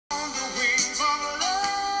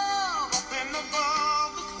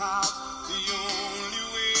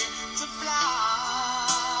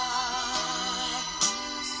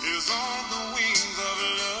On the wings of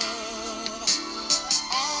love.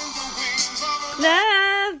 On the wings of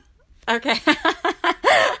Love. Okay.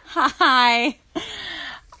 Hi.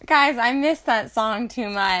 Guys, I miss that song too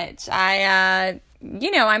much. I'm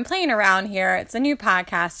playing around here. It's a new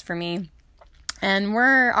podcast for me. And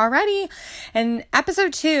we're already in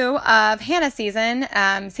episode 2 of Hannah season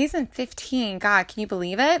 15. God, can you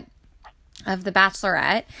believe it? Of The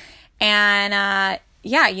Bachelorette. And,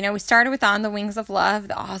 we started with On the Wings of Love,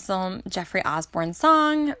 the awesome Jeffrey Osborne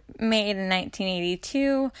song made in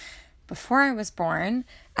 1982, before I was born.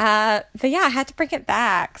 I had to bring it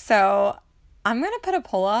back. So I'm going to put a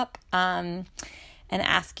poll up and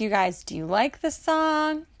ask you guys, do you like this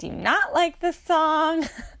song? Do you not like this song?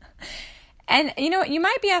 And you know what? You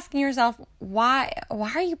might be asking yourself, why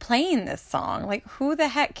are you playing this song? Like, who the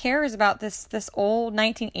heck cares about this old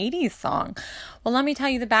 1980s song? Well, let me tell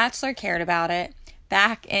you, The Bachelor cared about it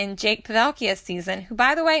back in Jake Pavelkia's season, who,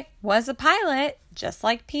 by the way, was a pilot, just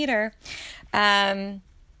like Peter. Anyway,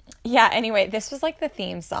 this was like the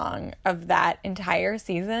theme song of that entire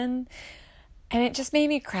season. And it just made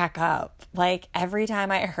me crack up. Like, every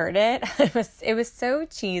time I heard it, it was so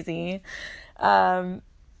cheesy. And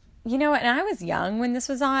I was young when this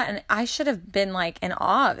was on, and I should have been, like, in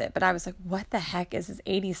awe of it. But I was like, what the heck is this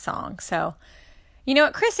 80s song? So, you know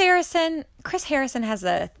what? Chris Harrison has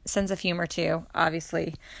a sense of humor, too,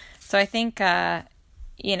 obviously. So I think,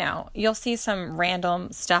 you'll see some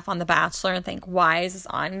random stuff on The Bachelor and think, why is this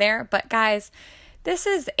on there? But, guys, this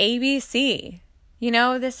is ABC.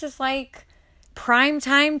 This is, like,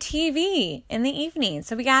 primetime TV in the evening.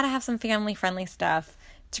 So we got to have some family-friendly stuff.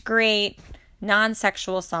 It's a great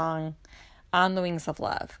non-sexual song, On the Wings of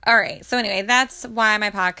Love. All right. So anyway, that's why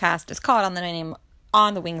my podcast is called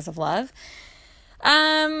On the Wings of Love.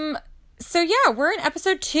 We're in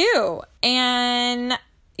episode 2. And,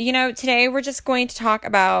 today we're just going to talk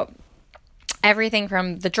about everything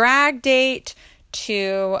from the drag date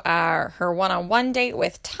to her one-on-one date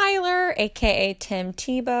with Tyler, aka Tim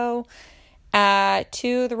Tebow,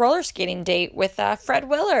 to the roller skating date with Fred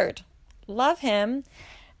Willard. Love him.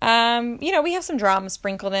 We have some drama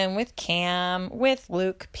sprinkled in with Cam, with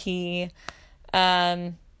Luke P.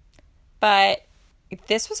 But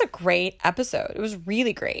this was a great episode. It was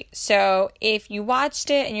really great. So if you watched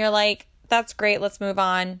it and you're like, that's great, let's move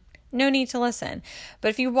on, no need to listen. But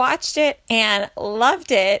if you watched it and loved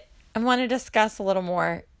it and want to discuss a little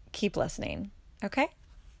more, keep listening. Okay?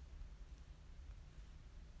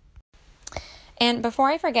 And before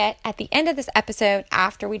I forget, at the end of this episode,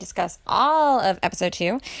 after we discuss all of episode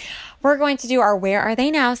 2, we're going to do our Where Are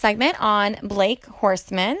They Now segment on Blake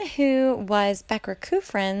Horstmann, who was Becca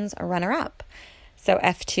Kufrin's runner-up. So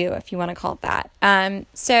F2, if you want to call it that. I'm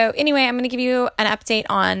going to give you an update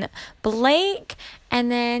on Blake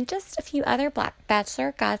and then just a few other Black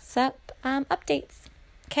Bachelor gossip updates.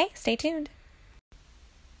 Okay, stay tuned.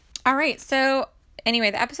 All right, so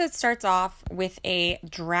anyway, the episode starts off with a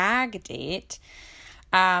drag date.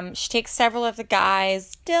 She takes several of the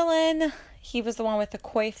guys. Dylan, he was the one with the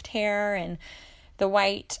coiffed hair and the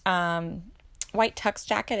white tux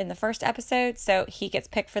jacket in the first episode, so he gets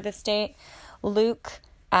picked for this date. Luke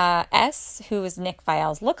S., who was Nick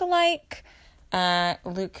Viall's lookalike.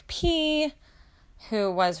 Luke P.,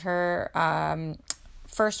 who was her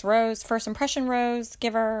first impression rose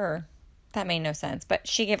giver. That made no sense, but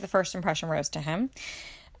she gave the first impression rose to him.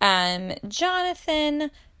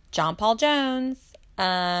 Jonathan, John Paul Jones,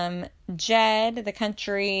 Jed, the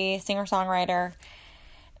country singer-songwriter,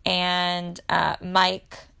 and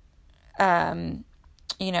Mike,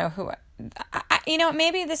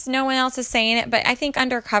 maybe no one else is saying it, but I think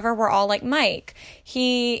undercover we're all like Mike.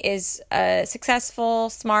 He is a successful,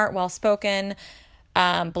 smart, well-spoken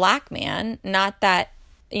black man. Not that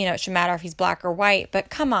it should matter if he's black or white, but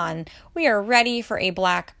come on, we are ready for a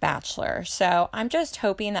black bachelor. So I'm just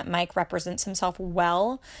hoping that Mike represents himself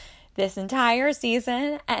well this entire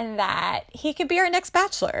season and that he could be our next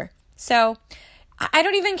bachelor. So I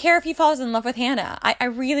don't even care if he falls in love with Hannah. I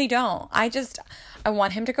really don't. I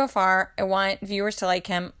want him to go far. I want viewers to like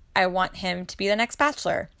him. I want him to be the next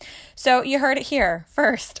bachelor. So you heard it here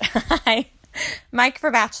first. Mike for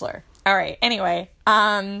bachelor. All right. Anyway,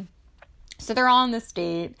 so they're all on this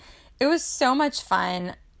date. It was so much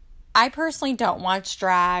fun. I personally don't watch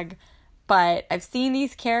drag, but I've seen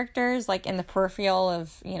these characters like in the peripheral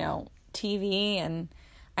of, TV, and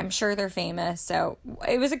I'm sure they're famous. So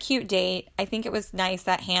it was a cute date. I think it was nice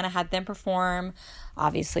that Hannah had them perform.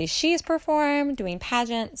 Obviously, she's performed doing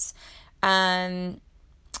pageants.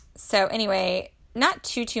 So anyway, not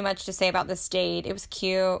too much to say about this date. It was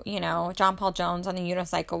cute. John Paul Jones on the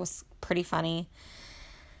unicycle was pretty funny.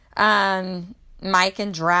 Mike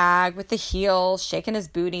in drag with the heels, shaking his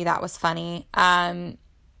booty. That was funny.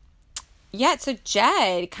 Yeah, so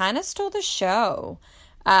Jed kind of stole the show.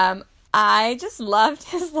 I just loved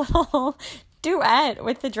his little duet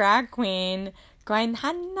with the drag queen going,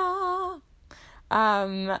 Hannah,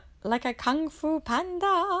 like a kung fu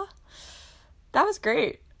panda. That was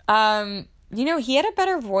great. He had a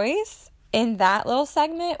better voice in that little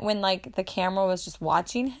segment when like the camera was just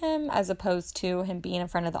watching him as opposed to him being in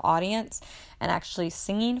front of the audience and actually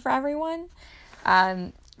singing for everyone.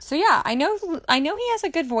 So yeah, I know he has a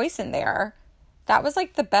good voice in there. That was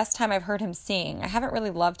like the best time I've heard him sing. I haven't really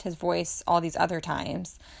loved his voice all these other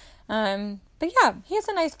times. But yeah, he has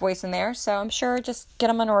a nice voice in there, so I'm sure just get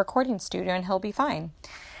him in a recording studio and he'll be fine.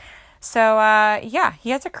 So yeah,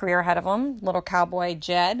 he has a career ahead of him, little cowboy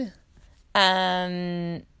Jed.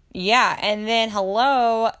 Yeah, and then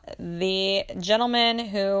hello, the gentleman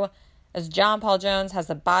who, as John Paul Jones, has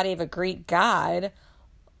the body of a Greek god,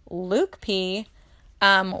 Luke P,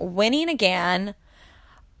 winning again.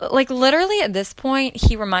 Like, literally at this point,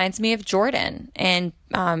 he reminds me of Jordan in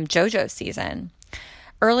JoJo's season.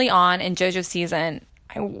 Early on in JoJo's season,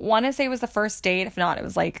 I want to say it was the first date. If not, it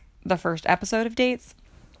was like the first episode of Dates.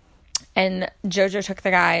 And JoJo took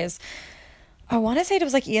the guys, I want to say it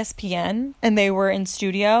was like ESPN, and they were in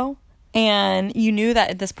studio. And you knew that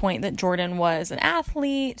at this point that Jordan was an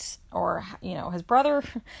athlete, or, his brother,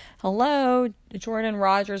 hello, Jordan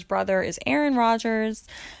Rogers' brother is Aaron Rodgers.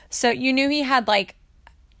 So you knew he had like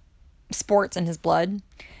sports in his blood.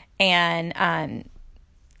 And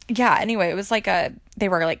yeah, anyway, it was like they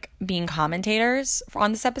were like being commentators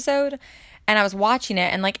on this episode, and I was watching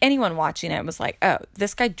it, and like anyone watching it was like, oh,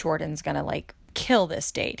 this guy Jordan's gonna like kill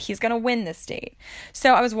this date, he's gonna win this date.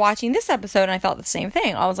 So I was watching this episode and I felt the same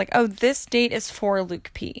thing. I was like, oh, this date is for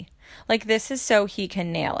Luke P, like this is so he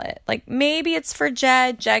can nail it. Like maybe it's for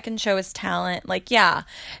Jed can show his talent. Like, yeah,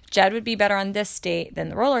 Jed would be better on this date than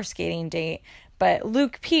the roller skating date. But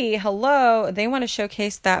Luke P, hello, they want to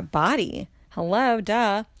showcase that body. Hello,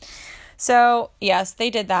 duh. So, yes, they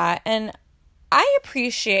did that. And I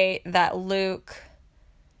appreciate that Luke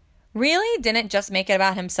really didn't just make it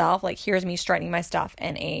about himself. Like, here's me straightening my stuff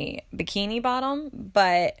in a bikini bottom.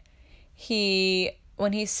 But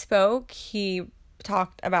when he spoke, he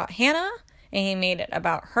talked about Hannah and he made it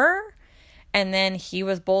about her. And then he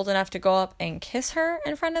was bold enough to go up and kiss her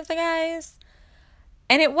in front of the guys.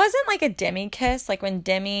 And it wasn't like a Demi kiss. Like when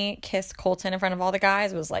Demi kissed Colton in front of all the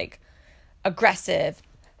guys, it was like aggressive,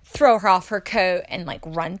 throw her off her coat and like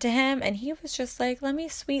run to him. And he was just like, let me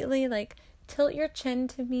sweetly like tilt your chin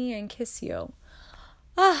to me and kiss you.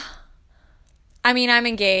 I mean, I'm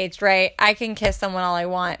engaged, right? I can kiss someone all I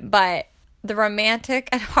want, but the romantic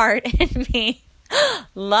at heart in me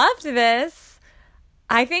loved this.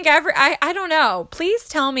 I think I don't know. Please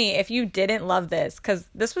tell me if you didn't love this, because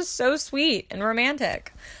this was so sweet and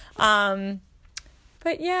romantic.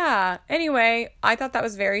 But yeah, anyway, I thought that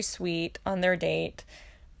was very sweet on their date,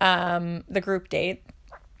 the group date.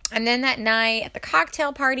 And then that night at the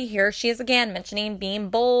cocktail party, here she is again mentioning being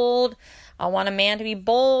bold. I want a man to be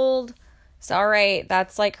bold. So, all right,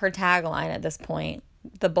 that's like her tagline at this point.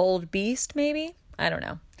 The bold beast, maybe? I don't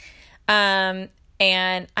know.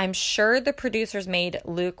 And I'm sure the producers made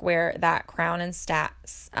Luke wear that crown and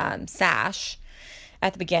sash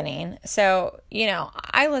at the beginning. So,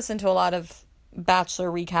 I listen to a lot of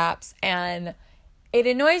Bachelor recaps, and it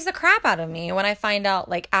annoys the crap out of me when I find out,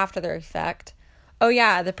 like, after the effect, oh,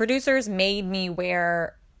 yeah, the producers made me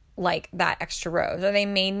wear, like, that extra rose, or they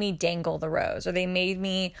made me dangle the rose, or they made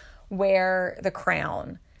me wear the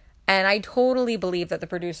crown. And I totally believe that the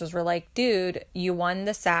producers were like, dude, you won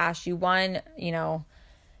the sash, you won,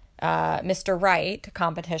 Mr. Right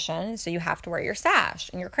competition, so you have to wear your sash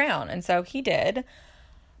and your crown. And so he did.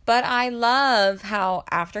 But I love how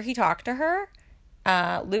after he talked to her,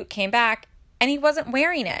 Luke came back and he wasn't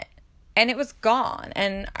wearing it. And it was gone.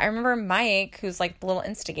 And I remember Mike, who's like the little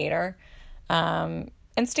instigator,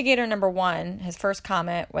 instigator number one, his first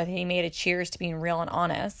comment was he made a cheers to being real and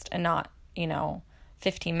honest and not,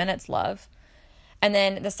 15 minutes love. And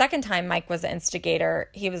then the second time Mike was the instigator,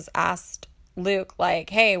 he was asked Luke, like,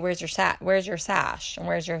 hey, where's your sash and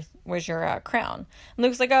where's your crown? And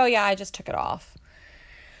Luke's like, oh yeah, I just took it off.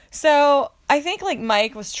 So I think like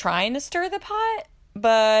Mike was trying to stir the pot,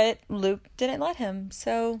 but Luke didn't let him.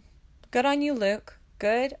 So good on you, Luke.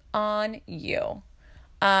 Good on you.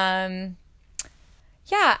 Yeah,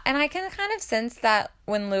 and I can kind of sense that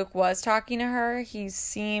when Luke was talking to her, he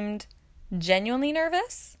seemed genuinely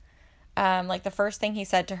nervous. Like the first thing he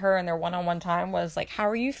said to her in their one-on-one time was like, how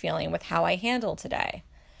are you feeling with how I handled today?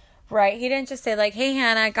 Right? He didn't just say like, hey,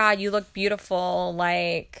 Hannah, God, you look beautiful.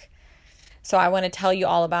 Like, So I want to tell you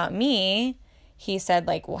all about me. He said,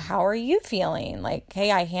 like, well, how are you feeling? Like, hey,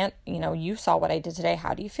 you saw what I did today.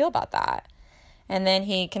 How do you feel about that? And then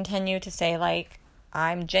he continued to say, like,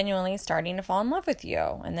 I'm genuinely starting to fall in love with you.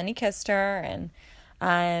 And then he kissed her. And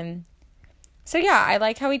so, yeah, I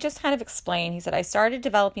like how he just kind of explained. He said, I started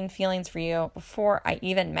developing feelings for you before I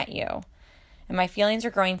even met you. And my feelings are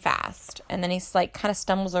growing fast. And then he's like, kind of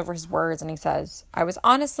stumbles over his words. And he says, I was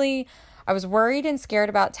worried and scared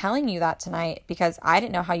about telling you that tonight because I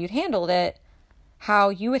didn't know how you would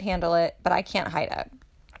handle it, but I can't hide it.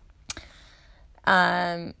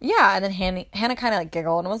 Yeah, and then Hannah kind of like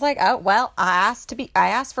giggled and was like, oh, well, I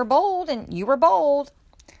asked for bold and you were bold.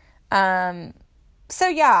 So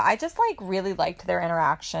yeah, I just like really liked their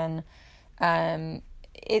interaction.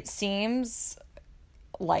 It seems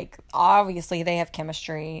like obviously they have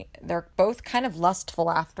chemistry. They're both kind of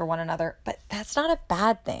lustful after one another, but that's not a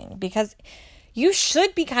bad thing because you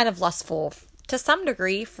should be kind of lustful to some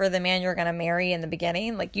degree for the man you're going to marry in the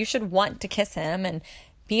beginning. Like you should want to kiss him and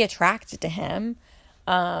be attracted to him.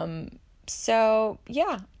 So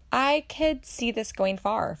yeah, I could see this going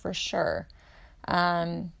far for sure.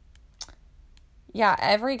 Yeah,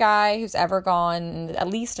 every guy who's ever gone, at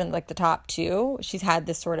least in like the top 2, she's had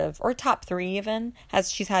this sort of, or top 3 even,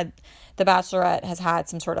 the Bachelorette has had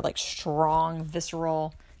some sort of like strong,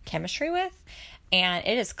 visceral chemistry with, and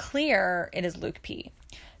it is clear it is Luke P.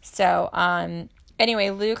 So, anyway,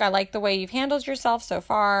 Luke, I like the way you've handled yourself so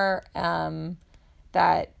far,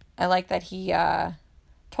 that I like that he,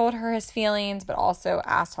 told her his feelings, but also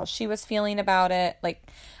asked how she was feeling about it. Like,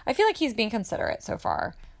 I feel like he's being considerate so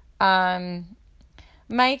far.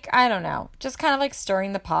 Mike, I don't know, just kind of like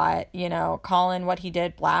stirring the pot, calling what he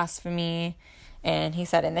did blasphemy. And he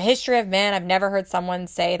said, in the history of men, I've never heard someone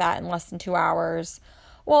say that in less than 2 hours.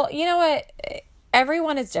 Well, you know what?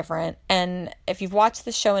 Everyone is different. And if you've watched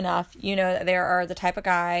the show enough, you know that there are the type of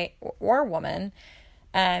guy or woman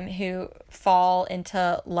who fall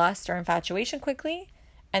into lust or infatuation quickly.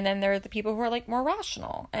 And then there are the people who are like more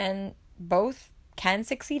rational. And both can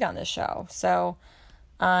succeed on this show. So,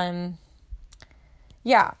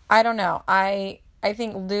 yeah, I don't know. I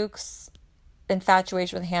think Luke's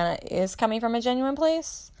infatuation with Hannah is coming from a genuine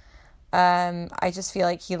place. I just feel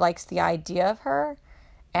like he likes the idea of her.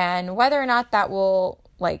 And whether or not that will,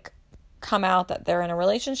 like, come out that they're in a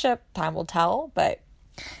relationship, time will tell. But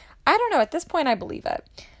I don't know. At this point, I believe it.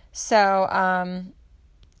 So,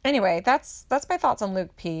 anyway, that's my thoughts on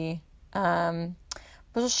Luke P. Well,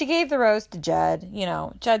 she gave the rose to Jed.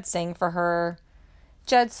 Jed sang for her.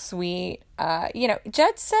 Jed's sweet.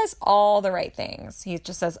 Jed says all the right things. He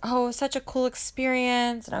just says, oh, such a cool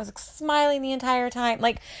experience. And I was like smiling the entire time.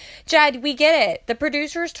 Like, Jed, we get it. The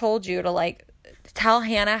producers told you to like tell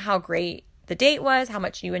Hannah how great the date was, how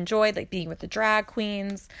much you enjoyed like being with the drag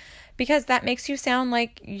queens, because that makes you sound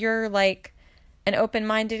like you're like an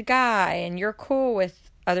open-minded guy and you're cool with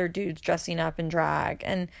other dudes dressing up in drag.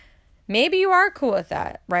 And maybe you are cool with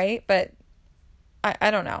that, right? But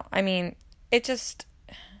I don't know. I mean, it just...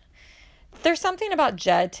 There's something about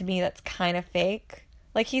Jed to me that's kind of fake.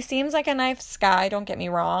 Like, he seems like a nice guy, don't get me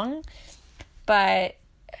wrong. But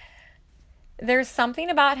there's something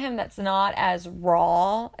about him that's not as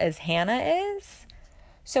raw as Hannah is.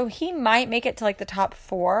 So he might make it to, like, the top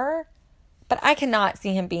 4. But I cannot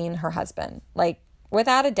see him being her husband. Like,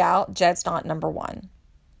 without a doubt, Jed's not number 1.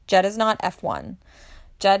 Jed is not F1.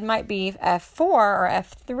 Jed might be F4 or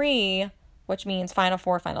F3, which means final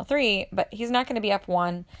 4, final 3. But he's not going to be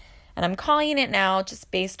F1. And I'm calling it now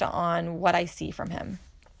just based on what I see from him.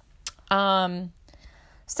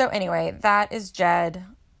 So anyway, that is Jed.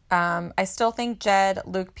 I still think Jed,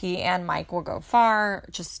 Luke P, and Mike will go far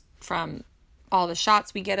just from all the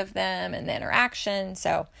shots we get of them and the interaction.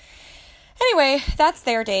 So anyway, that's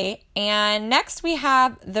their date. And next we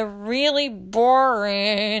have the really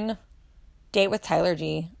boring date with Tyler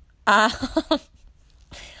G.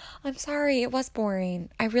 I'm sorry, it was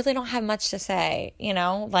boring. I really don't have much to say,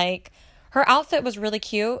 like her outfit was really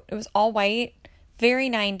cute. It was all white,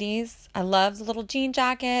 very 90s. I loved the little jean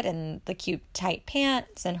jacket and the cute tight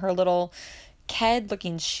pants and her little kid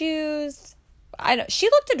looking shoes. She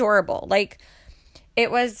looked adorable. Like,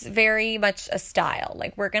 it was very much a style.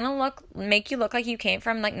 Like, we're going to make you look like you came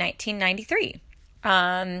from like 1993.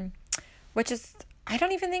 Which is, I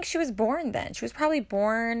don't even think she was born then. She was probably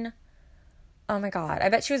born... Oh my God. I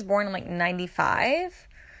bet she was born in like 95.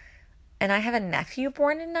 And I have a nephew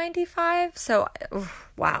born in 95. So,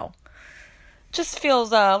 wow. Just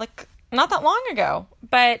feels like not that long ago.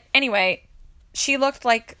 But anyway, she looked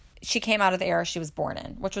like she came out of the era she was born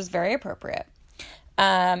in, which was very appropriate.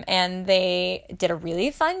 And they did a really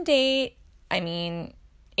fun date. I mean,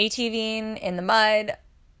 ATVing in the mud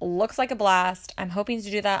looks like a blast. I'm hoping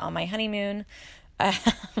to do that on my honeymoon.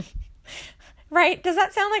 Right? Does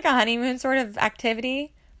that sound like a honeymoon sort of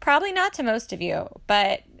activity? Probably not to most of you,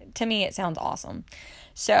 but to me it sounds awesome.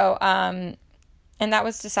 So, and that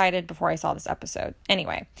was decided before I saw this episode.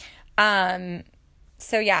 Anyway, that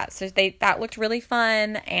looked really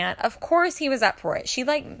fun, and of course he was up for it.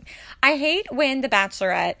 I hate when The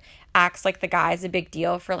Bachelorette acts like the guy's a big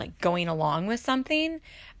deal for like going along with something,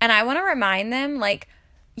 and I want to remind them, like,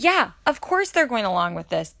 yeah, of course they're going along with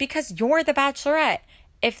this because you're The Bachelorette.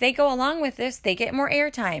 If they go along with this, they get more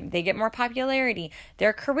airtime, they get more popularity,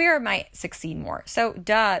 their career might succeed more. So,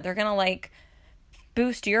 they're gonna like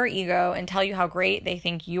boost your ego and tell you how great they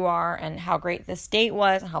think you are and how great this date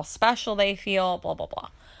was and how special they feel, blah, blah, blah.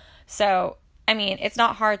 So, I mean, it's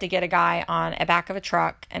not hard to get a guy on a back of a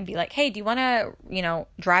truck and be like, hey, do you want to,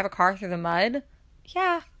 drive a car through the mud?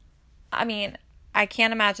 Yeah. I mean, I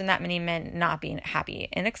can't imagine that many men not being happy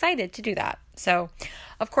and excited to do that. So,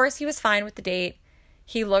 of course, he was fine with the date.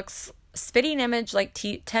 He looks spitting image like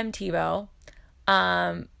Tim Tebow.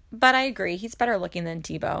 But I agree, he's better looking than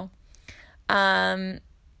Tebow.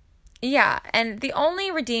 Yeah, and the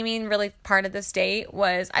only redeeming really part of this date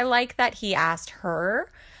was I like that he asked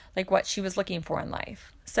her like what she was looking for in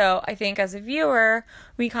life. So I think as a viewer,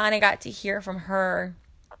 we kind of got to hear from her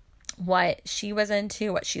what she was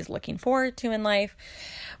into, what she's looking forward to in life,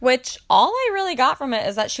 which all I really got from it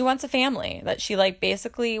is that she wants a family, that she like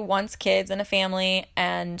basically wants kids and a family,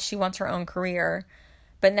 and she wants her own career,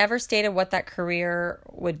 but never stated what that career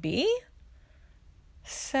would be.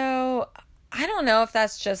 So I don't know if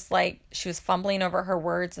that's just like she was fumbling over her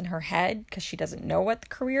words in her head because she doesn't know what the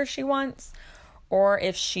career she wants, or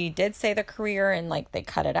if she did say the career and like they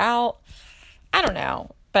cut it out. I don't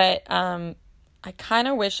know, but I kind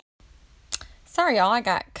of wish. Sorry, y'all, I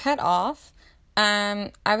got cut off.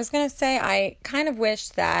 I was gonna say I kind of wish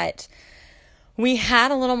that we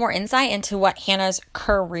had a little more insight into what Hannah's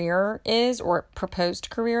career is, or proposed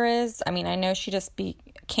career is. I mean, I know she just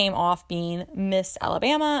came off being Miss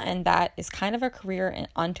Alabama, and that is kind of a career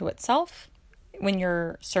unto itself when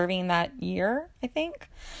you're serving that year, I think.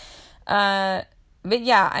 But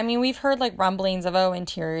yeah, I mean, we've heard like rumblings of,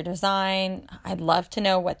 interior design. I'd love to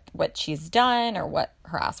know what she's done or what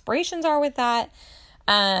her aspirations are with that.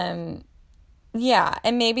 Yeah,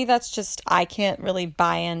 and maybe that's just, I can't really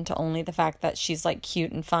buy into only the fact that she's like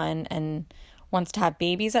cute and fun and wants to have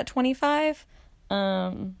babies at 25.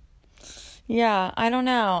 Yeah, I don't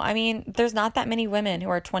know. I mean, there's not that many women who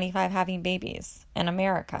are 25 having babies in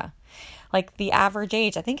America. Like the average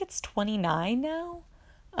age, I think it's 29 now,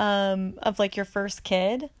 of like your first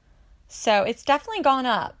kid. So it's definitely gone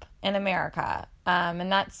up in America, in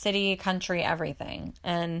that city, country, everything.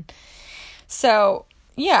 And so,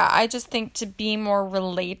 yeah, I just think to be more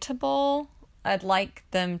relatable, I'd like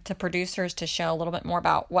them to producers to show a little bit more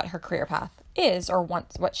about what her career path is or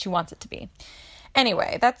what she wants it to be.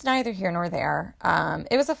 Anyway, that's neither here nor there.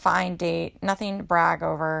 It was a fine date, nothing to brag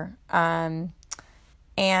over. And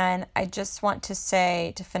I just want to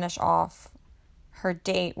say, to finish off her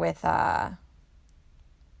date with, oh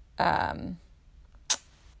my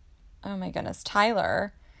goodness,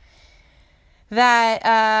 Tyler, that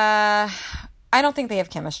I don't think they have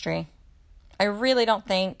chemistry. I really don't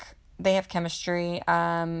think they have chemistry.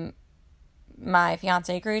 My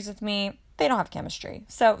fiance agrees with me. They don't have chemistry.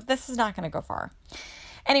 So this is not going to go far.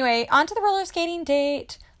 Anyway, on to the roller skating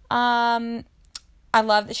date. I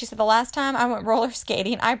love that she said the last time I went roller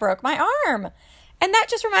skating, I broke my arm. And that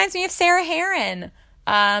just reminds me of Sarah Hearon.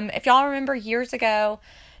 If y'all remember years ago,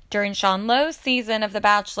 during Sean Lowe's season of The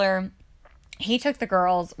Bachelor, he took the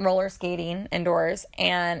girls roller skating indoors.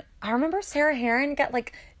 And I remember Sarah Hearon got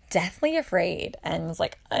like deathly afraid and was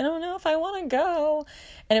like, I don't know if I want to go.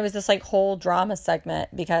 And it was this like whole drama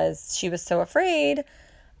segment because she was so afraid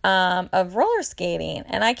of roller skating.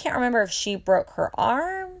 And I can't remember if she broke her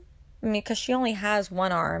arm. I mean, because she only has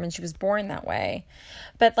one arm and she was born that way.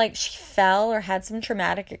 But like she fell or had some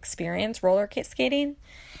traumatic experience roller skating.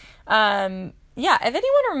 Yeah, if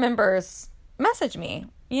anyone remembers, message me.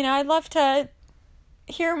 I'd love to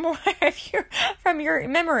hear more from your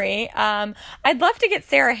memory. I'd love to get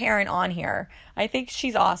Sarah Hearon on here. I think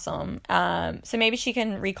she's awesome. So maybe she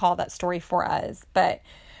can recall that story for us. But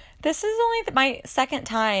this is only my second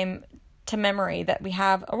time to memory that we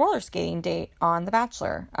have a roller skating date on The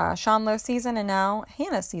Bachelor. Sean Lowe season and now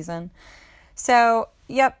Hannah season. So,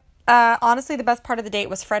 yep. Honestly, the best part of the date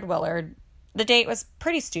was Fred Willard. The date was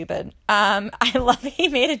pretty stupid. I love he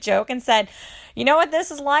made a joke and said, you know what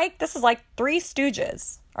this is like? This is like Three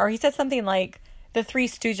Stooges. Or he said something like, the Three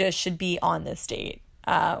Stooges should be on this date.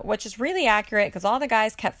 which is really accurate because all the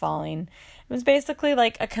guys kept falling. It was basically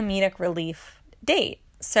like a comedic relief date.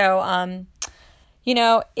 So,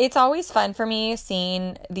 it's always fun for me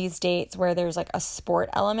seeing these dates where there's like a sport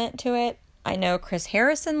element to it. I know Chris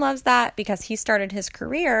Harrison loves that because he started his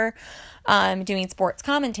career doing sports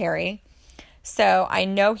commentary. So I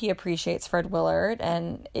know he appreciates Fred Willard.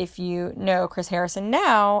 And if you know Chris Harrison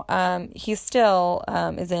now, he still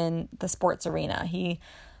is in the sports arena. He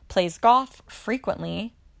plays golf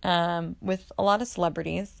frequently with a lot of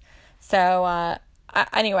celebrities. So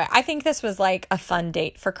anyway, I think this was like a fun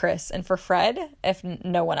date for Chris and for Fred, if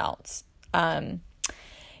no one else.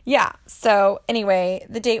 Yeah. So anyway,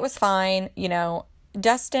 the date was fine.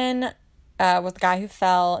 Dustin was the guy who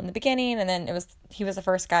fell in the beginning, and then he was the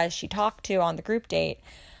first guy she talked to on the group date.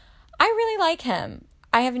 I really like him.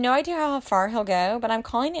 I have no idea how far he'll go, but I'm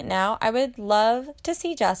calling it now. I would love to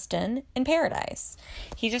see Justin in Paradise.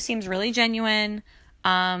 He just seems really genuine.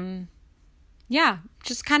 Yeah,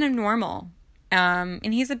 just kind of normal.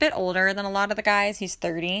 And he's a bit older than a lot of the guys. He's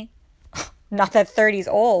 30. Not that 30's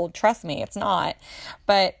old. Trust me, it's not.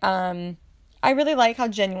 But I really like how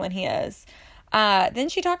genuine he is. Then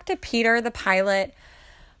she talked to Peter, the pilot.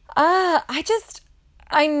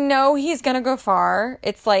 I know he's going to go far.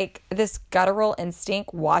 It's like this guttural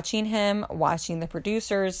instinct watching the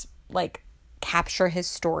producers like capture his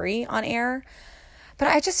story on air. But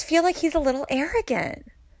I just feel like he's a little arrogant.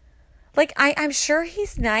 Like, I'm sure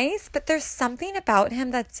he's nice, but there's something about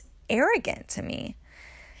him that's arrogant to me.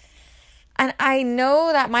 And I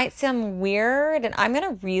know that might sound weird, and I'm going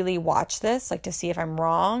to really watch this, like, to see if I'm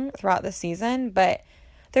wrong throughout the season, but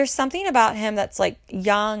there's something about him that's, like,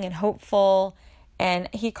 young and hopeful, and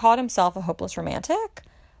he called himself a hopeless romantic,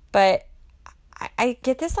 but I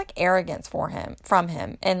get this, like, arrogance from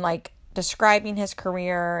him, and, like, describing his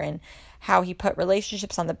career and how he put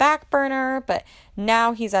relationships on the back burner, but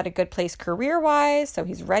now he's at a good place career-wise, so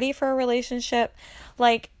he's ready for a relationship.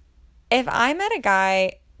 Like, if I met a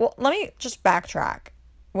guy... Well, let me just backtrack.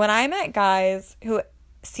 When I met guys who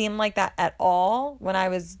seemed like that at all when I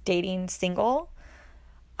was dating single,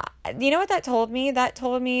 you know what that told me? That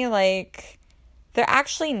told me, like, they're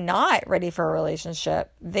actually not ready for a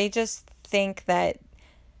relationship. They just think that,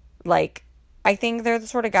 like... I think they're the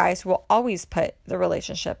sort of guys who will always put the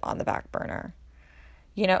relationship on the back burner.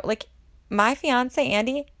 Like, my fiance,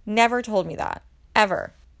 Andy, never told me that.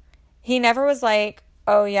 Ever. He never was like,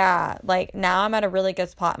 oh yeah, like, now I'm at a really good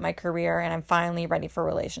spot in my career and I'm finally ready for a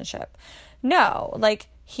relationship. No, like,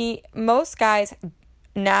 most guys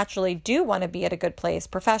naturally do want to be at a good place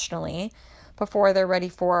professionally before they're ready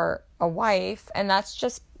for a wife. And that's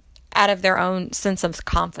just out of their own sense of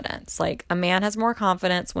confidence. Like, a man has more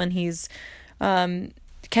confidence when he's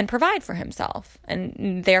can provide for himself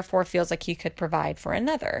and therefore feels like he could provide for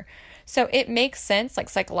another. So it makes sense, like,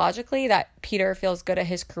 psychologically, that Peter feels good at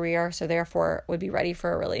his career, so therefore would be ready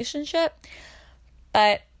for a relationship.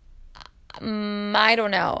 But I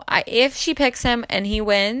don't know. If she picks him and he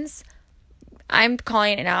wins, I'm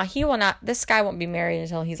calling it now. This guy won't be married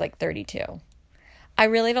until he's like 32. I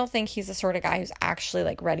really don't think he's the sort of guy who's actually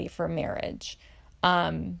like ready for marriage.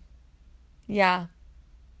 Yeah.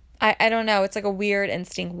 I don't know. It's like a weird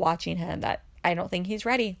instinct watching him that I don't think he's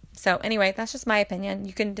ready. So anyway, that's just my opinion.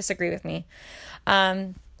 You can disagree with me.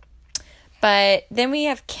 But then we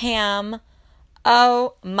have Cam.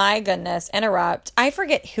 Oh my goodness. Interrupt. I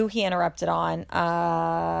forget who he interrupted on.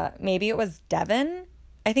 Maybe it was Devin.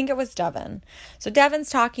 I think it was Devin. So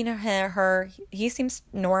Devin's talking to her. He seems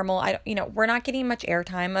normal. We're not getting much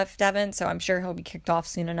airtime of Devin, so I'm sure he'll be kicked off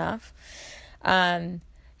soon enough. Cam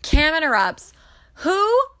interrupts.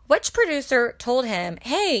 Which producer told him,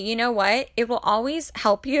 hey, you know what? It will always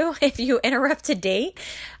help you if you interrupt a date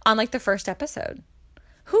on like the first episode.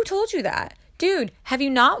 Who told you that? Dude, have you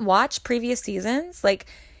not watched previous seasons? Like,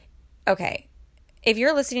 okay, if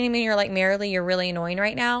you're listening to me and you're like, Marilee, you're really annoying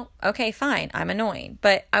right now. Okay, fine. I'm annoying.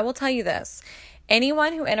 But I will tell you this.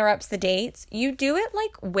 Anyone who interrupts the dates, you do it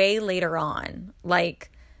like way later on.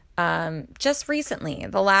 Like, just recently,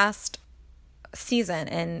 the last season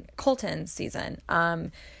in Colton's season,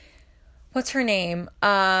 what's her name?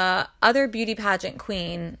 Other beauty pageant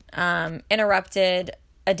queen, interrupted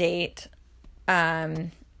a date.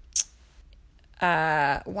 Why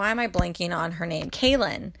am I blanking on her name?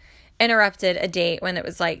 Kaylin interrupted a date when it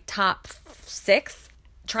was like top 6,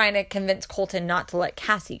 trying to convince Colton not to let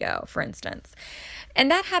Cassie go, for instance. And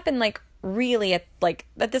that happened like really at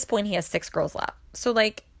this point he has 6 girls left. So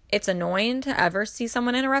like, it's annoying to ever see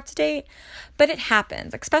someone interrupt a date, but it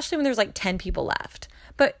happens, especially when there's like 10 people left.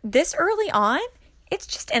 But this early on, it's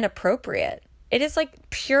just inappropriate. it is like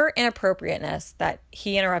pure inappropriateness that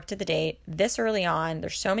he interrupted the date this early on.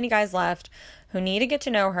 There's so many guys left who need to get to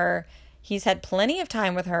know her. He's had plenty of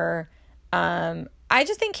time with her. I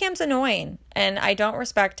just think Cam's annoying, and I don't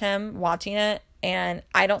respect him watching it. And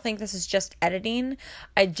I don't think this is just editing.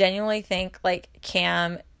 I genuinely think like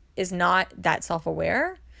Cam is not that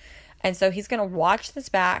self-aware. And so he's going to watch this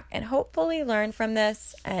back and hopefully learn from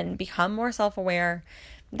this and become more self-aware.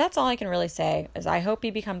 That's all I can really say, is I hope he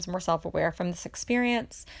becomes more self-aware from this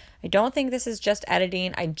experience. I don't think this is just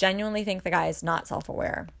editing. I genuinely think the guy is not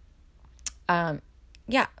self-aware.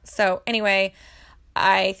 Yeah. So anyway,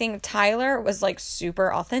 I think Tyler was like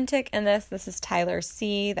super authentic in this. This is Tyler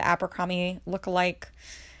C., the Abercrombie lookalike.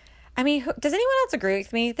 I mean, does anyone else agree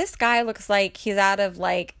with me? This guy looks like he's out of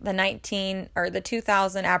like the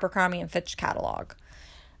 2000 Abercrombie and Fitch catalog.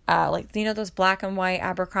 Like, you know, those black and white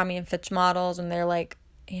Abercrombie and Fitch models, and they're like,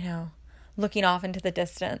 you know, looking off into the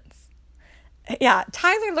distance. Yeah,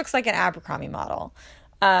 Tyler looks like an Abercrombie model.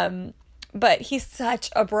 But he's such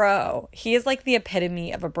a bro. He is like the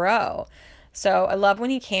epitome of a bro. So I love when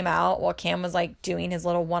he came out while Cam was like doing his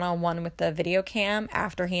little one-on-one with the video cam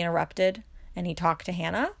after he interrupted and he talked to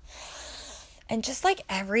Hannah. And just like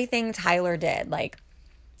everything Tyler did, like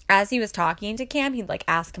as he was talking to Cam, he'd like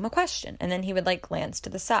ask him a question and then he would like glance to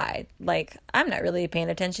the side. Like, I'm not really paying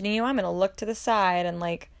attention to you. I'm going to look to the side and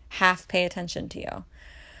like half pay attention to you.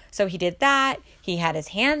 So he did that. He had his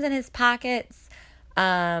hands in his pockets,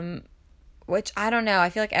 which I don't know. I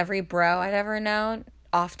feel like every bro I've ever known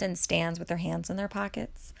often stands with their hands in their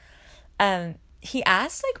pockets. He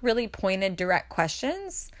asked like really pointed, direct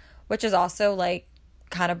questions, which is also like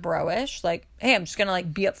kind of bro-ish. Like, hey, I'm just gonna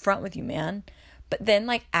like be up front with you, man. But then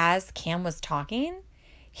like as Cam was talking,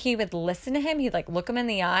 he would listen to him. He'd like look him in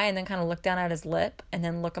the eye and then kind of look down at his lip and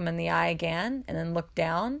then look him in the eye again and then look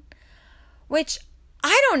down, which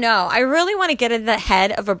I don't know. I really want to get in the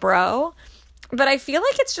head of a bro, but I feel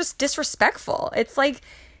like it's just disrespectful. It's like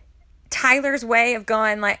Tyler's way of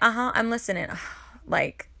going like, I'm listening.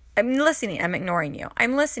 Like, I'm listening. I'm ignoring you.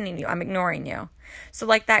 I'm listening to you. I'm ignoring you. So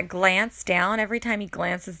like that glance down, every time he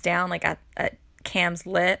glances down like at Cam's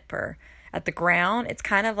lip or at the ground, it's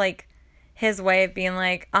kind of like his way of being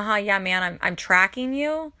like, yeah, man, I'm tracking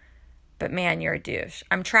you, but man, you're a douche.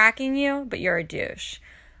 I'm tracking you, but you're a douche.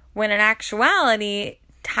 When in actuality,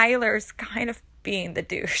 Tyler's kind of being the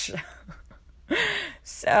douche.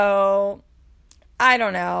 So I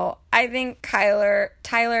don't know. I think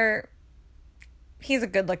Tyler, he's a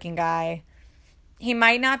good looking guy. He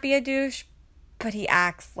might not be a douche, but he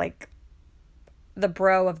acts like the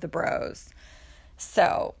bro of the bros.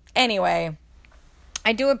 So anyway,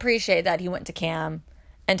 I do appreciate that he went to Cam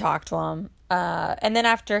and talked to him. And then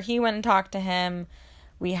after he went and talked to him,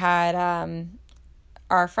 we had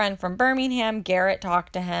our friend from Birmingham, Garrett,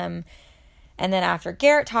 talked to him. And then after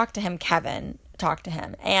Garrett talked to him, Kevin talked to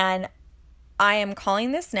him. And I am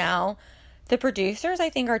calling this now. The producers, I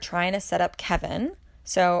think, are trying to set up Kevin.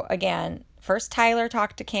 So again, first Tyler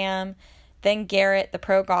talked to Cam, then Garrett, the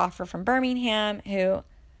pro golfer from Birmingham, who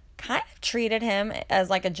kind of treated him as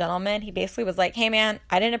like a gentleman. He basically was like, hey man,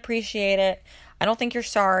 I didn't appreciate it. I don't think you're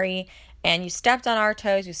sorry. And you stepped on our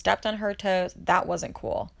toes. You stepped on her toes. That wasn't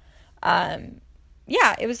cool.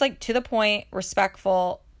 Yeah, it was like to the point,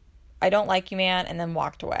 respectful. I don't like you, man. And then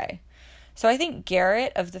walked away. So I think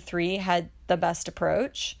Garrett of the three had the best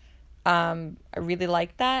approach. I really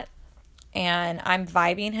liked that. And I'm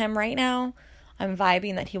vibing him right now. I'm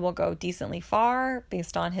vibing that he will go decently far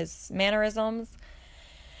based on his mannerisms.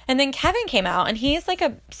 And then Kevin came out and he's like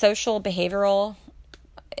a social behavioral,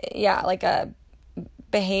 like a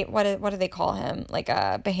what do they call him? Like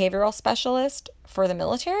a behavioral specialist for the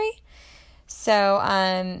military. So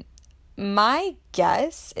my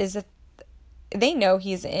guess is that they know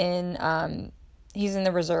he's in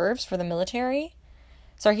the reserves for the military.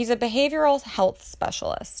 So he's a behavioral health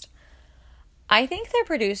specialist. I think the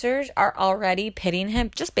producers are already pitting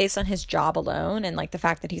him just based on his job alone and like the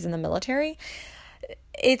fact that he's in the military.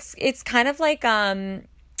 It's kind of like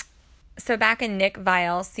so back in Nick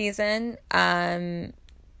Viall's season, oh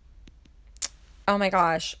my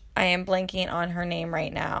gosh, I am blanking on her name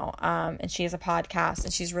right now. And she has a podcast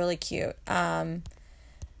and she's really cute.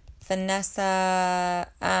 Vanessa,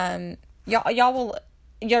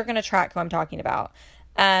 you're going to track who I'm talking about.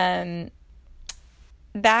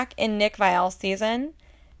 Back in Nick Viall's season,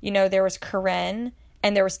 there was Corinne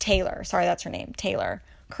and there was Taylor. Sorry, that's her name. Taylor.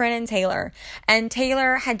 Corinne and Taylor. And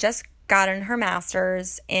Taylor had just gotten her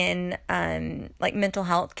master's in like mental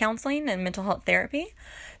health counseling and mental health therapy.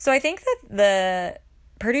 So I think that the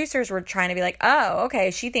producers were trying to be like, oh,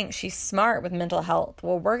 okay, she thinks she's smart with mental health.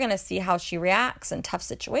 Well, we're going to see how she reacts in tough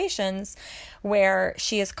situations where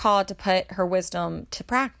she is called to put her wisdom to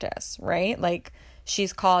practice, right? Like,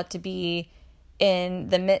 she's called to be in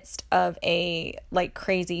the midst of a, like,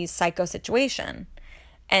 crazy psycho situation.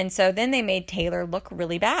 And so then they made Taylor look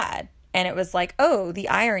really bad. And it was like, oh, the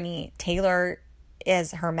irony. Taylor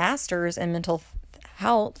is her master's in mental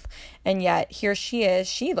health, and yet here she is.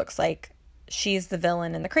 She looks like she's the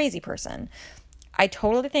villain and the crazy person. I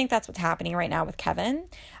totally think that's what's happening right now with Kevin.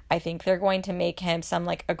 I think they're going to make him some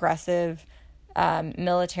like aggressive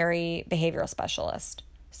military behavioral specialist.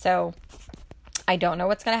 So I don't know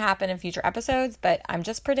what's going to happen in future episodes, but I'm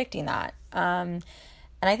just predicting that. And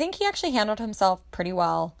I think he actually handled himself pretty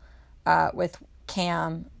well with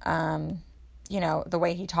Cam. The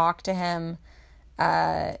way he talked to him.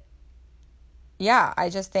 I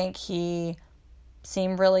just think he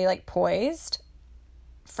seemed really like poised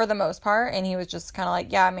for the most part, and he was just kind of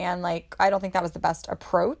like, yeah, man, like, I don't think that was the best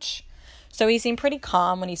approach. So he seemed pretty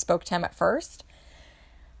calm when he spoke to him at first.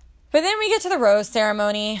 But then we get to the rose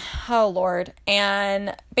ceremony. Oh, Lord.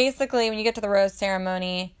 And basically, when you get to the rose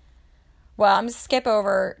ceremony, well, I'm going to skip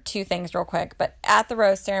over two things real quick. But at the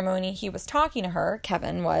rose ceremony, he was talking to her,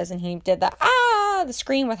 Kevin was, and he did the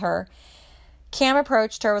scream with her. Cam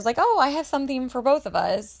approached her, was like, oh, I have something for both of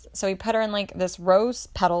us. So he put her in like this rose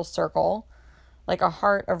petal circle, like a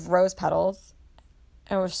heart of rose petals.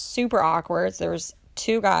 It was super awkward. So there was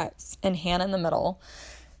two guys and Hannah in the middle.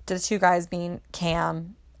 The two guys being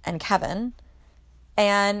Cam and Kevin.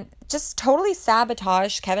 And just totally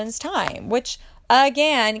sabotaged Kevin's time, which,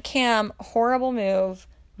 again, Cam, horrible move.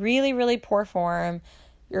 Really, really poor form.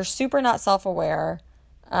 You're super not self-aware.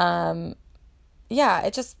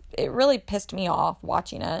 It really pissed me off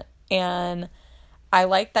watching it. And I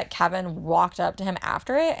like that Kevin walked up to him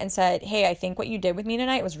after it and said, hey, I think what you did with me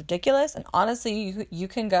tonight was ridiculous. And honestly, you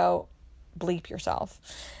can go bleep yourself.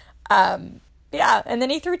 And then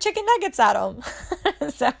he threw chicken nuggets at him.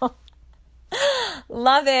 So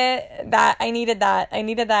love it. I needed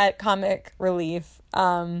that comic relief.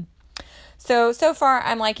 So far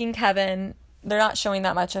I'm liking Kevin. They're not showing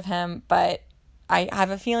that much of him, but I have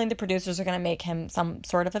a feeling the producers are going to make him some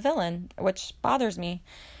sort of a villain, which bothers me.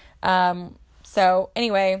 So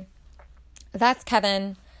anyway, that's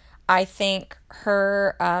Kevin. I think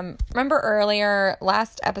her, remember earlier,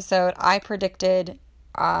 last episode, I predicted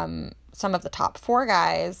some of the top 4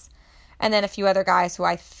 guys and then a few other guys who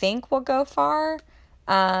I think will go far.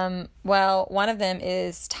 Well, one of them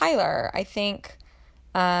is Tyler. I think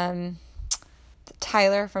Tyler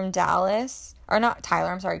from Dallas, or not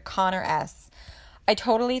Tyler, I'm sorry, Connor S. I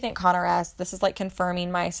totally think Connor S., this is like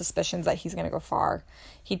confirming my suspicions that he's going to go far.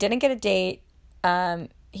 He didn't get a date.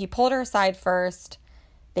 He pulled her aside first.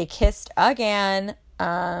 They kissed again.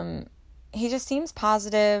 He just seems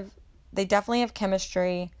positive. They definitely have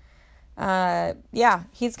chemistry.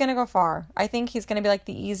 He's going to go far. I think he's going to be like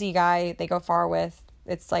the easy guy they go far with.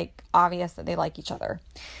 It's like obvious that they like each other.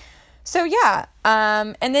 So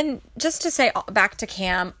and then just to say back to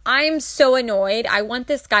Cam, I'm so annoyed. I want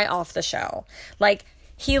this guy off the show. Like,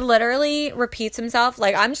 he literally repeats himself.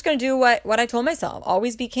 Like, I'm just going to do what I told myself.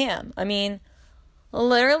 Always be Cam. I mean,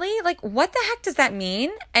 literally, like, what the heck does that mean?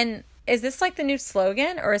 And is this like the new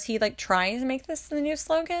slogan, or is he like trying to make this the new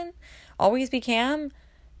slogan? Always be Cam.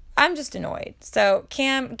 I'm just annoyed. So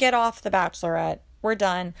Cam, get off The Bachelorette. We're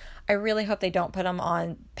done. I really hope they don't put him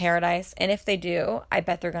on Paradise. And if they do, I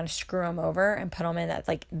bet they're going to screw him over and put him in at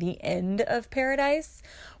like the end of Paradise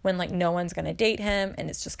when like no one's going to date him and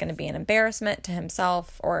it's just going to be an embarrassment to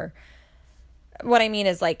himself. Or what I mean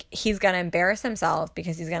is, like, he's going to embarrass himself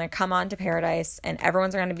because he's going to come on to Paradise and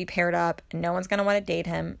everyone's going to be paired up and no one's going to want to date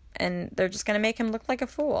him and they're just going to make him look like a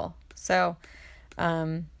fool. So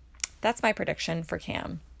that's my prediction for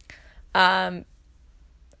Cam.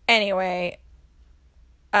 Anyway,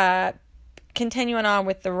 continuing on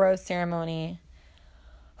with the rose ceremony.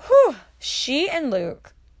 She and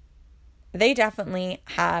Luke, they definitely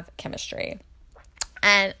have chemistry.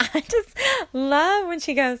 And I just love when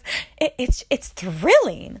she goes, it's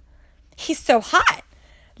thrilling. He's so hot.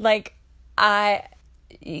 Like,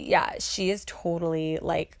 she is totally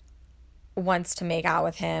like wants to make out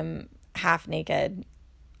with him half naked.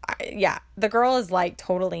 The girl is like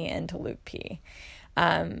totally into Luke P.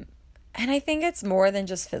 And I think it's more than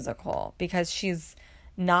just physical, because she's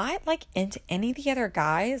not like into any of the other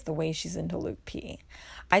guys the way she's into Luke P.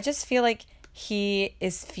 I just feel like he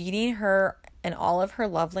is feeding her in all of her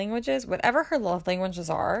love languages, whatever her love languages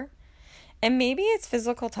are. And maybe it's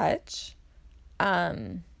physical touch.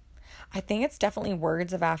 I think it's definitely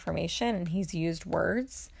words of affirmation, and he's used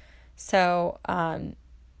words. So,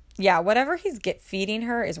 yeah, whatever he's feeding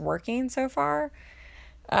her is working so far.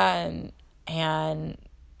 And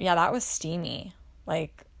yeah, that was steamy.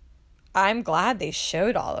 Like, I'm glad they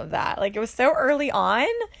showed all of that. Like, it was so early on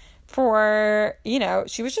for,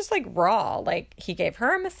 she was just like raw. Like, he gave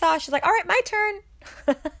her a massage. She's like, all right, my turn.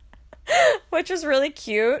 Which was really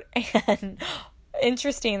cute and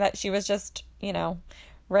interesting that she was just,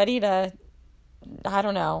 ready to, I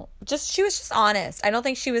don't know, she was just honest. I don't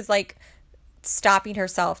think she was like stopping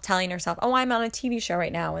herself, telling herself, oh, I'm on a TV show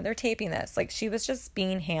right now and they're taping this. Like, she was just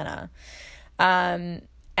being Hannah. And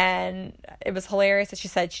it was hilarious that she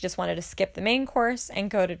said she just wanted to skip the main course and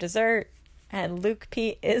go to dessert. And Luke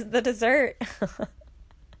P is the dessert.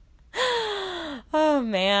 Oh,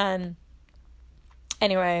 man.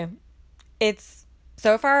 Anyway, it's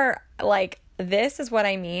so far, like, this is what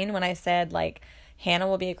I mean when I said, like, Hannah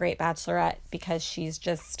will be a great bachelorette because she's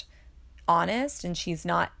just honest and she's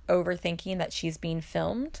not overthinking that she's being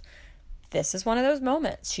filmed. This is one of those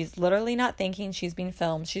moments. She's literally not thinking she's being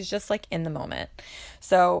filmed. She's just like in the moment.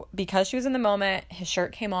 So because she was in the moment, his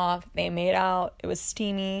shirt came off. They made out. It was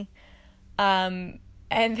steamy. And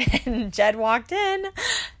then Jed walked in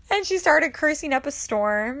and she started cursing up a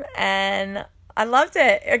storm. And I loved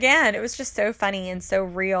it. Again, it was just so funny and so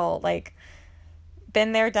real. Like,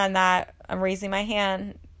 been there, done that. I'm raising my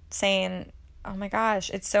hand saying, oh my gosh,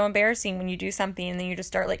 it's so embarrassing when you do something and then you just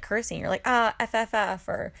start like cursing. You're like, FFF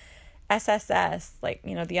or SSS, like,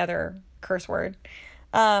 the other curse word.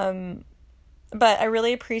 But I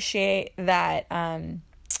really appreciate that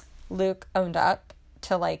Luke owned up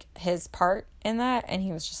to like his part in that, and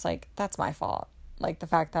he was just like, that's my fault. Like, the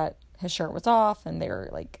fact that his shirt was off and they were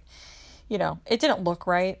like, it didn't look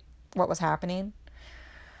right what was happening.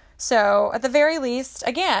 So at the very least,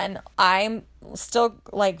 again, I'm still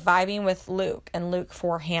like vibing with Luke and Luke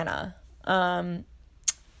for Hannah.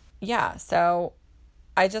 Yeah, so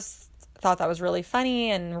I just thought that was really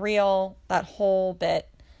funny and real, that whole bit.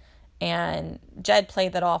 And Jed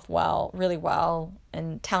played that off really well,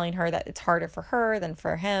 and telling her that it's harder for her than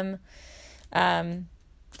for him.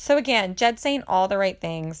 So again, Jed saying all the right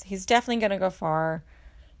things. He's definitely going to go far.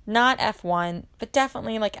 Not F1, but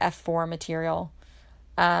definitely like F4 material.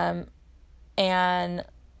 And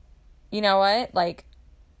you know what? Like,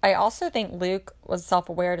 I also think Luke was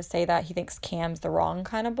self-aware to say that he thinks Cam's the wrong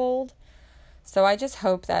kind of bold. So I just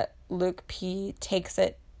hope that Luke P takes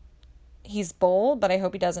it. He's bold, but I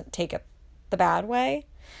hope he doesn't take it the bad way.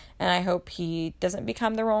 And I hope he doesn't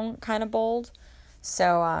become the wrong kind of bold.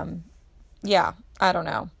 So, yeah, I don't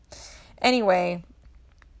know. Anyway,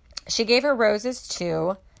 she gave her roses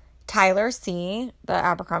to Tyler C., the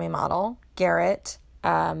Abercrombie model, Garrett,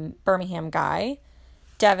 Birmingham guy,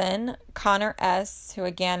 Devin, Connor S., who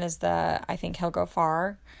again is I think he'll go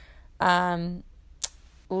far,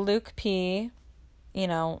 Luke P.,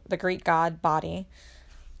 the Greek god body,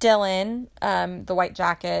 Dylan, the white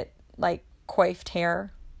jacket, like coiffed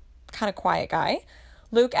hair, kind of quiet guy,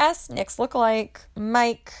 Luke S., Nick's lookalike,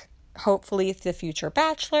 Mike, hopefully the future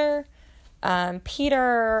bachelor,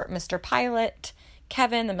 Peter, Mr. Pilot,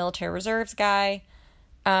 Kevin, the military reserves guy,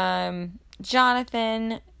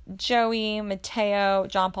 Jonathan, Joey, Mateo,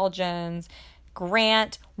 John Paul Jones,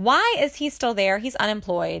 Grant. Why is he still there? He's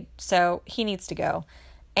unemployed, so he needs to go.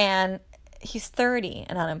 And he's 30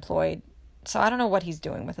 and unemployed, so I don't know what he's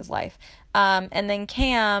doing with his life. And then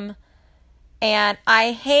Cam, and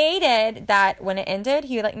I hated that when it ended,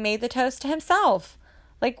 he like made the toast to himself.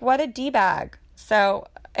 Like, what a D-bag. So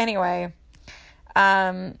anyway,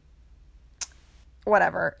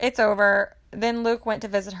 whatever. It's over. Then Luke went to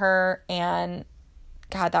visit her, and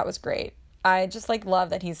God, that was great. I just like love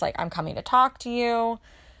that he's like, I'm coming to talk to you.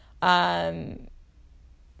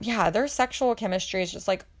 Yeah, their sexual chemistry is just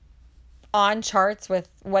like on charts with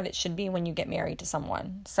what it should be when you get married to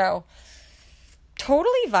someone. So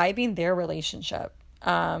totally vibing their relationship.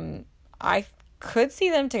 I could see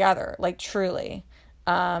them together, like truly.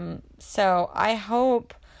 So I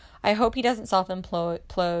hope he doesn't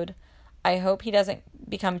self-implode. I hope he doesn't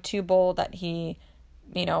become too bold that he,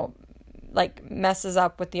 like messes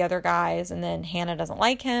up with the other guys and then Hannah doesn't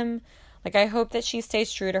like him. Like, I hope that she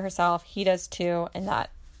stays true to herself. He does too. And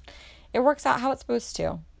that it works out how it's supposed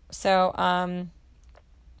to. So,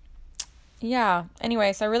 yeah.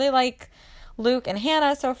 Anyway, so I really like Luke and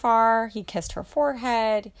Hannah so far. He kissed her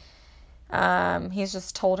forehead. He's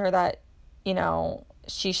just told her that,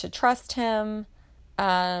 she should trust him.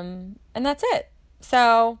 And that's it.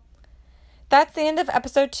 So that's the end of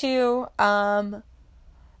episode 2.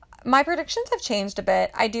 My predictions have changed a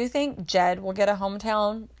bit. I do think Jed will get a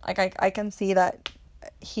hometown. Like, I can see that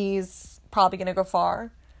he's probably going to go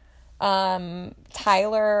far.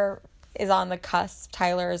 Tyler, is on the cusp.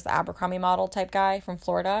 Tyler is the Abercrombie model type guy from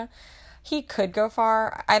Florida. He could go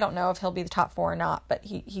far. I don't know if he'll be the top 4 or not, but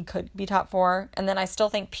he could be top 4. And then I still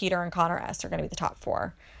think Peter and Connor S are going to be the top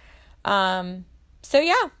 4. So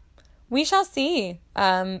yeah, we shall see.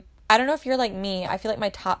 I don't know if you're like me. I feel like my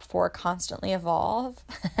top 4 constantly evolve.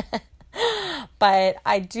 But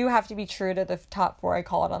I do have to be true to the top 4 I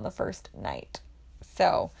call it on the first night.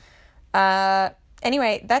 So,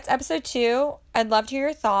 anyway, that's episode 2. I'd love to hear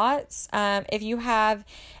your thoughts. If you have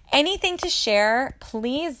anything to share,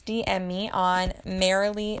 please DM me on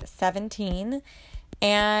Merrily17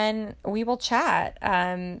 and we will chat.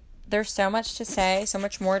 There's so much to say, so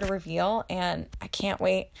much more to reveal, and I can't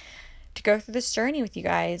wait to go through this journey with you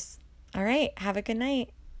guys. All right, have a good night.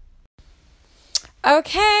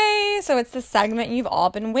 Okay, so it's the segment you've all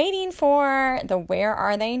been waiting for, the Where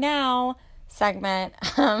Are They Now segment.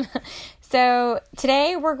 So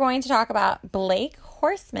today we're going to talk about Blake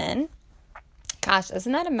Horstmann. Gosh,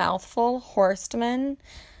 isn't that a mouthful? Horstmann.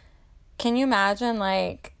 Can you imagine,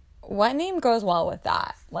 like, what name goes well with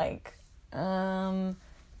that? Like, Becca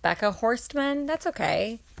Horstmann, that's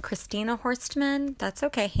okay. Christina Horstmann, that's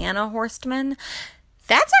okay. Hannah Horstmann,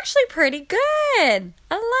 that's actually pretty good.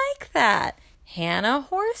 I like that. Hannah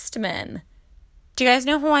Horstmann. Do you guys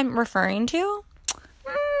know who I'm referring to?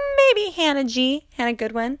 Maybe Hannah G. Hannah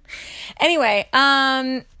Goodwin. Anyway,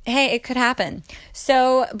 hey, it could happen.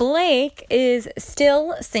 So Blake is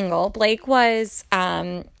still single. Blake was,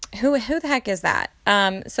 who the heck is that?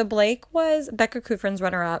 So Blake was Becca Kufrin's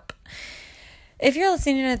runner-up. If you're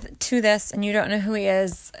listening to this and you don't know who he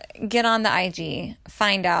is, get on the IG,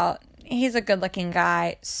 find out. He's a good-looking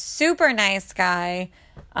guy, super nice guy.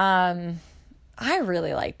 I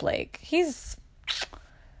really like Blake. He's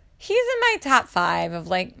in my top 5 of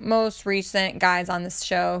like most recent guys on this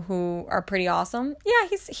show who are pretty awesome. Yeah,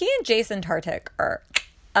 he and Jason Tartick are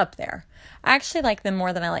up there. I actually like them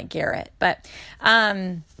more than I like Garrett, but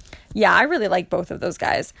yeah, I really like both of those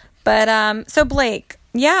guys. But so Blake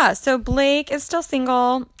is still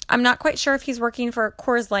single. I'm not quite sure if he's working for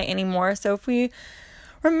Coors Light anymore. So if we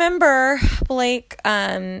remember, Blake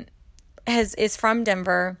is from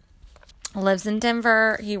Denver. Lives in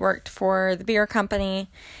Denver. He worked for the beer company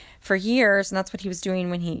for years, and that's what he was doing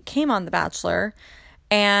when he came on The Bachelor.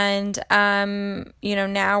 And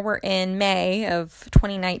now we're in May of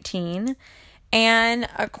 2019, and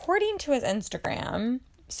according to his Instagram,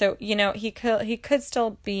 so he could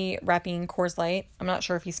still be repping Coors Light. I'm not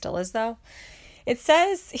sure if he still is though. It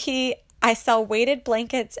says I sell weighted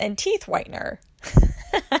blankets and teeth whitener.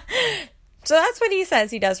 So that's what he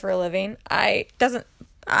says he does for a living.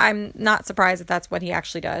 I'm not surprised if that's what he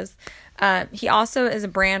actually does. He also is a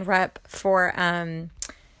brand rep for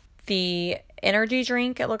the energy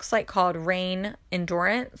drink, it looks like, called Rain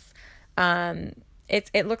Endurance.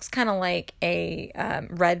 It looks kind of like a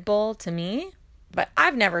Red Bull to me, but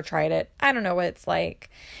I've never tried it. I don't know what it's like.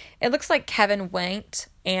 It looks like Kevin Wendt,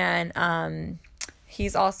 and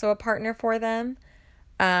he's also a partner for them.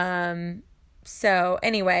 So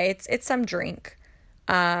anyway, it's some drink.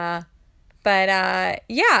 But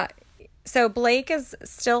yeah, so Blake is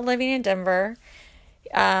still living in Denver,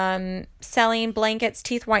 selling blankets,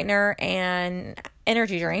 teeth whitener, and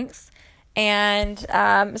energy drinks. And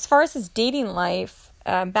as far as his dating life,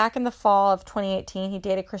 back in the fall of 2018, he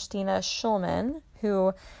dated Christina Schulman,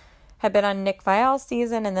 who had been on Nick Viall's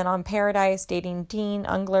season and then on Paradise, dating Dean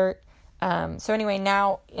Unglert. So anyway,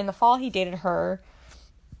 now in the fall, he dated her,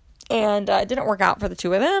 and it didn't work out for the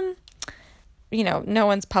two of them. No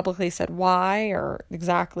one's publicly said why or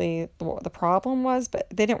exactly what the problem was, but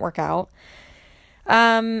they didn't work out.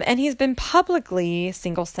 And he's been publicly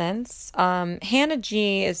single since. Hannah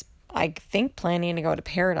G is, I think, planning to go to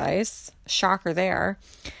Paradise. Shocker there.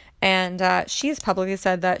 And she's publicly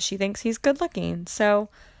said that she thinks he's good looking. So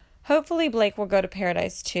hopefully Blake will go to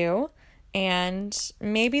Paradise too. And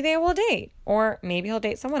maybe they will date. Or maybe he'll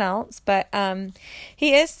date someone else. But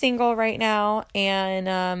he is single right now.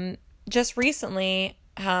 And just recently,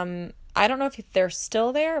 I don't know if they're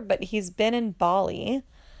still there, but he's been in Bali,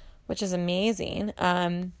 which is amazing.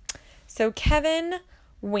 So Kevin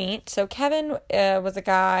Wendt. So Kevin was a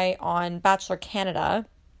guy on Bachelor Canada.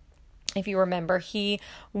 If you remember, he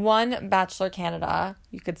won Bachelor Canada,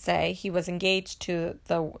 you could say. He was engaged to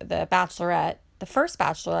the Bachelorette, the first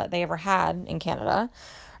Bachelorette they ever had in Canada,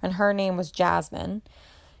 and her name was Jasmine.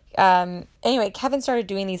 Anyway, Kevin started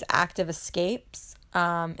doing these active escapes,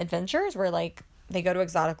 adventures where like they go to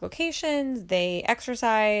exotic locations, they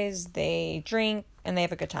exercise, they drink, and they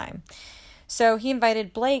have a good time. So he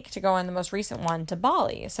invited Blake to go on the most recent one to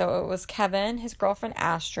Bali. So it was Kevin, his girlfriend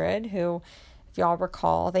Astrid, who, if y'all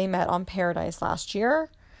recall, they met on Paradise last year.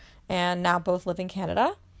 and now both live in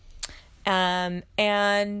Canada. And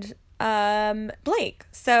Blake.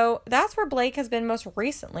 So that's where Blake has been most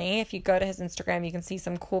recently. If you go to his Instagram, you can see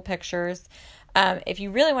some cool pictures. If you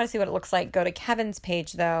really want to see what it looks like, go to Kevin's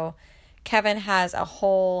page, though. Kevin has a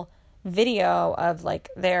whole video of like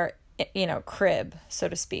their, crib, so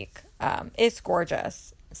to speak. It's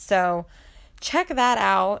gorgeous. So check that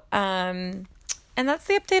out. And that's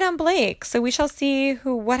the update on Blake. So we shall see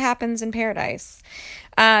what happens in Paradise.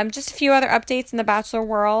 Just a few other updates in the Bachelor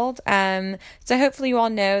world. So hopefully you all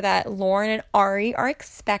know that Lauren and Ari are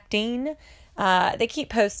expecting. They keep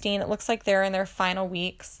posting. It looks like they're in their final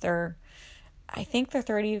weeks. I think they're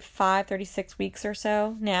 35, 36 weeks or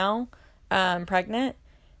so now, pregnant.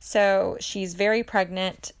 So she's very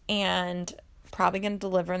pregnant and probably going to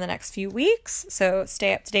deliver in the next few weeks. So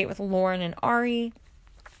stay up to date with Lauren and Ari.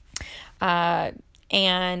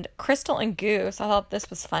 And Crystal and Goose, I thought this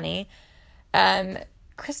was funny.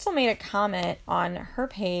 Crystal made a comment on her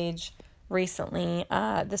page recently.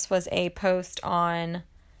 This was a post on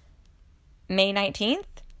May 19th.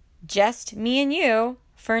 Just me and you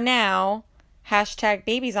for now. Hashtag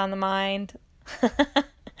babies on the mind.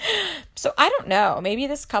 So I don't know. Maybe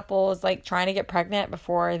this couple is like trying to get pregnant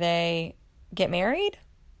before they get married.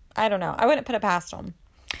 I don't know. I wouldn't put it past them.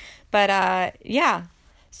 But yeah.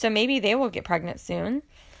 So maybe they will get pregnant soon.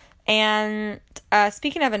 And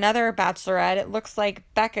speaking of another bachelorette, it looks like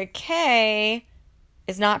Becca K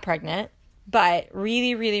is not pregnant, but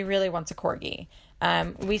really, really, really wants a corgi.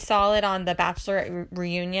 We saw it on the Bachelorette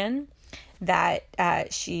reunion that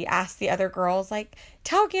she asked the other girls, like,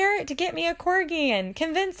 tell Garrett to get me a corgi and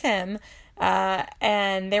convince him.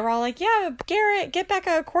 And they were all like, yeah, Garrett, get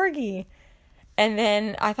Becca a corgi. And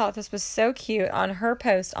then I thought this was so cute. On her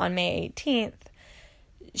post on May 18th,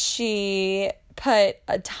 she put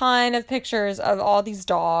a ton of pictures of all these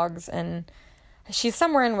dogs, and she's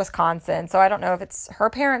somewhere in Wisconsin, so I don't know if it's her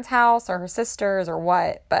parents' house or her sister's or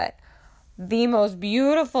what, but the most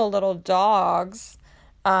beautiful little dogs.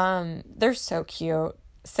 They're so cute.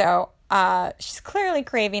 So she's clearly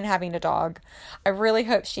craving having a dog. I really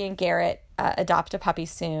hope she and Garrett adopt a puppy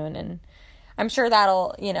soon, and I'm sure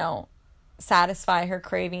that'll, satisfy her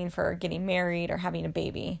craving for getting married or having a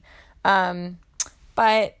baby.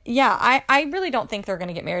 But yeah, I really don't think they're going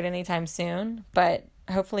to get married anytime soon, but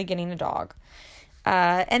hopefully getting a dog.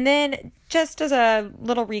 And then just as a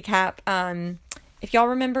little recap, if y'all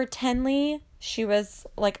remember Tenley, she was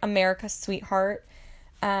like America's sweetheart.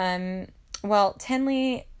 Well,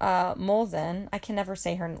 Tenley Molzen, I can never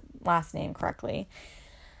say her last name correctly.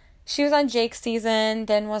 She was on Jake's season,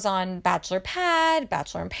 then was on Bachelor Pad,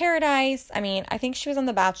 Bachelor in Paradise. I mean, I think she was on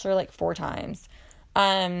The Bachelor like 4 times.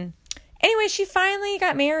 Anyway, she finally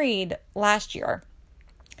got married last year.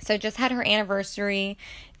 So just had her anniversary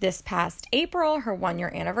this past April, her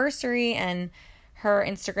 1-year anniversary, and her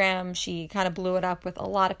Instagram, she kind of blew it up with a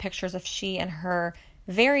lot of pictures of she and her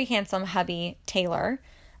very handsome hubby, Taylor.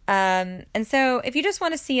 And so if you just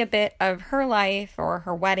want to see a bit of her life or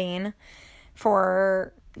her wedding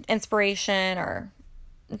for inspiration, or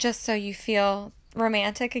just so you feel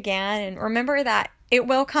romantic again, and remember that it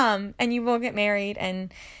will come and you will get married,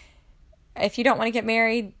 and if you don't want to get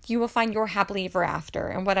married, you will find your happily ever after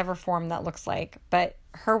in whatever form that looks like. But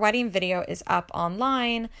her wedding video is up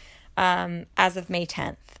online as of May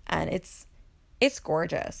 10th, and it's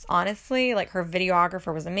gorgeous. Honestly, like, her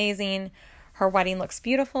videographer was amazing. Her wedding looks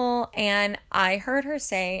beautiful, and I heard her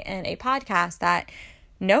say in a podcast that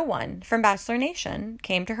no one from Bachelor Nation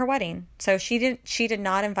came to her wedding. So she did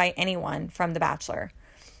not invite anyone from The Bachelor,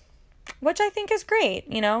 which I think is great.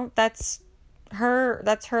 That's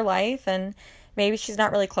her life, and maybe she's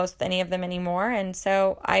not really close with any of them anymore, and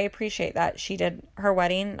so I appreciate that she did her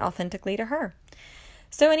wedding authentically to her.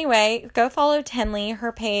 So anyway, go follow Tenley,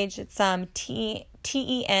 her page. It's Tenley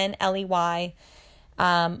Molzahn,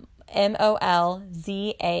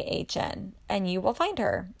 and you will find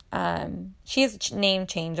her. She has a name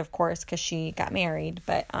change, of course, because she got married,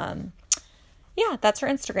 but yeah, that's her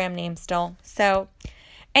Instagram name still. So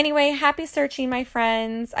anyway, happy searching, my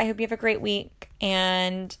friends. I hope you have a great week,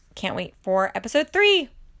 and can't wait for episode 3.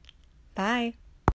 Bye.